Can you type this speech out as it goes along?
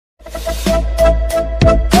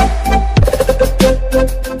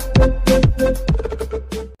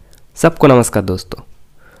सबको नमस्कार दोस्तों.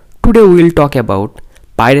 Today we will talk about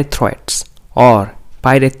pyrethroids or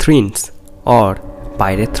pyrethrins or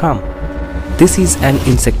pyrethrum. This is an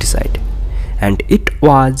insecticide and it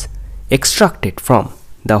was extracted from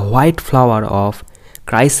the white flower of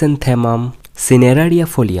Chrysanthemum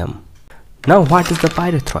cinerariifolium. Now what is the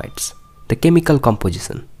pyrethroids? The chemical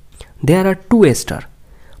composition. There are two ester,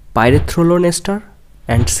 pyrethroidone ester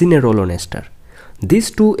and cinerolone ester. These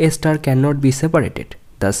two ester cannot be separated,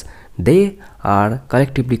 thus they are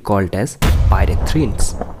collectively called as pyrethrin.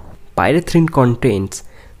 Pyrethrin contains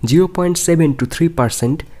 0.7 to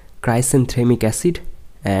 3% chrysanthemic acid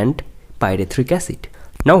and pyretric acid.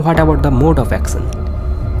 Now what about the mode of action?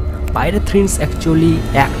 Pyrethrins actually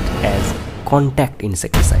act as contact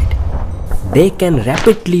insecticide. They can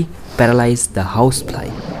rapidly paralyze the housefly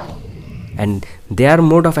and their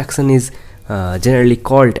mode of action is generally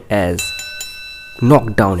called as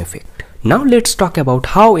knockdown effect. Now let's talk about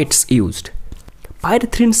how it's used.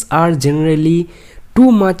 Pyrethrins are generally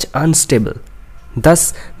too much unstable,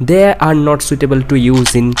 thus they are not suitable to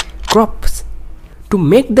use in crops. To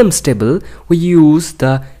make them stable, we use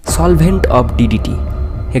the solvent of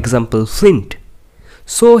DDT, example flint.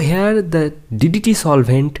 So here the DDT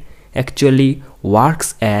solvent actually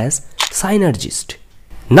works as synergist.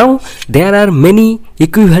 Now there are many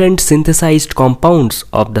equivalent synthesized compounds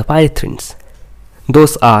of the pyrethrins.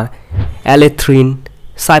 Those are alethrin,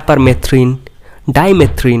 cypermethrin,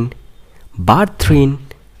 dimethrin, barthrin,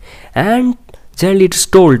 and generally it's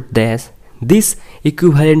told that these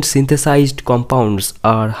equivalent synthesized compounds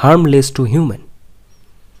are harmless to human.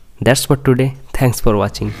 That's for today. Thanks for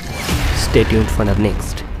watching. Stay tuned for the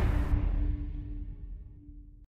next.